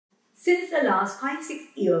Since the last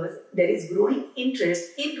 5-6 years, there is growing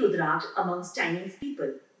interest in Rudraksh amongst Chinese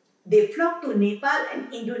people. They flock to Nepal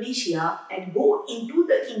and Indonesia and go into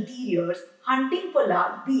the interiors hunting for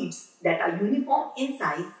large beads that are uniform in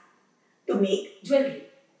size to make jewelry.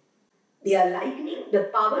 They are likening the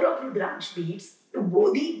power of Rudraksh beads to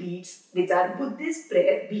Bodhi beads, which are Buddhist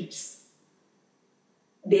prayer beads.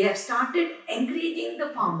 They have started encouraging the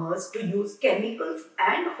farmers to use chemicals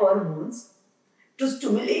and hormones to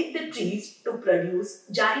stimulate the trees to produce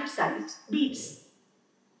giant-sized beads.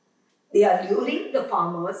 They are luring the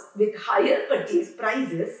farmers with higher purchase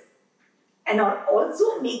prices and are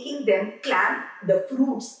also making them clamp the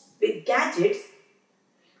fruits with gadgets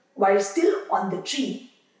while still on the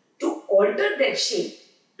tree to alter their shape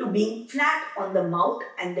to being flat on the mouth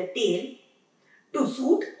and the tail to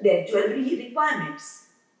suit their jewelry requirements.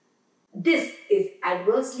 This is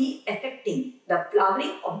adversely affecting the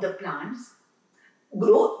flowering of the plants,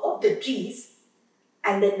 growth of the trees,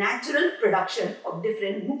 and the natural production of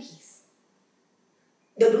different mukis.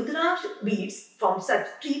 The Rudraksh beads from such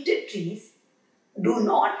treated trees do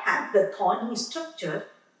not have the thorny structure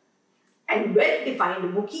and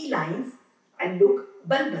well-defined muki lines and look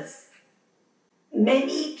bulbous.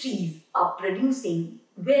 Many trees are producing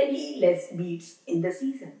very less beads in the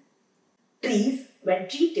season. Trees, when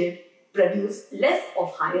treated, produce less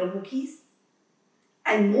of higher mukis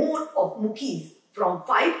and more of mukis from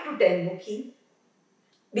 5 to 10 muki,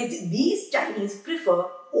 which these Chinese prefer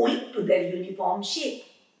owing to their uniform shape.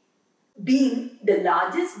 Being the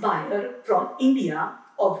largest buyer from India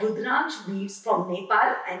of Rudraksh beads from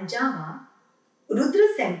Nepal and Java, Rudra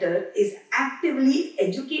Center is actively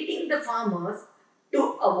educating the farmers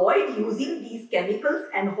to avoid using these chemicals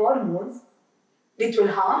and hormones which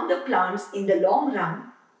will harm the plants in the long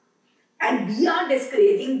run, and we are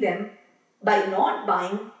discouraging them by not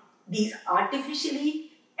buying these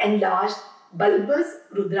artificially enlarged bulbous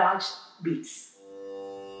Rudraksh beads.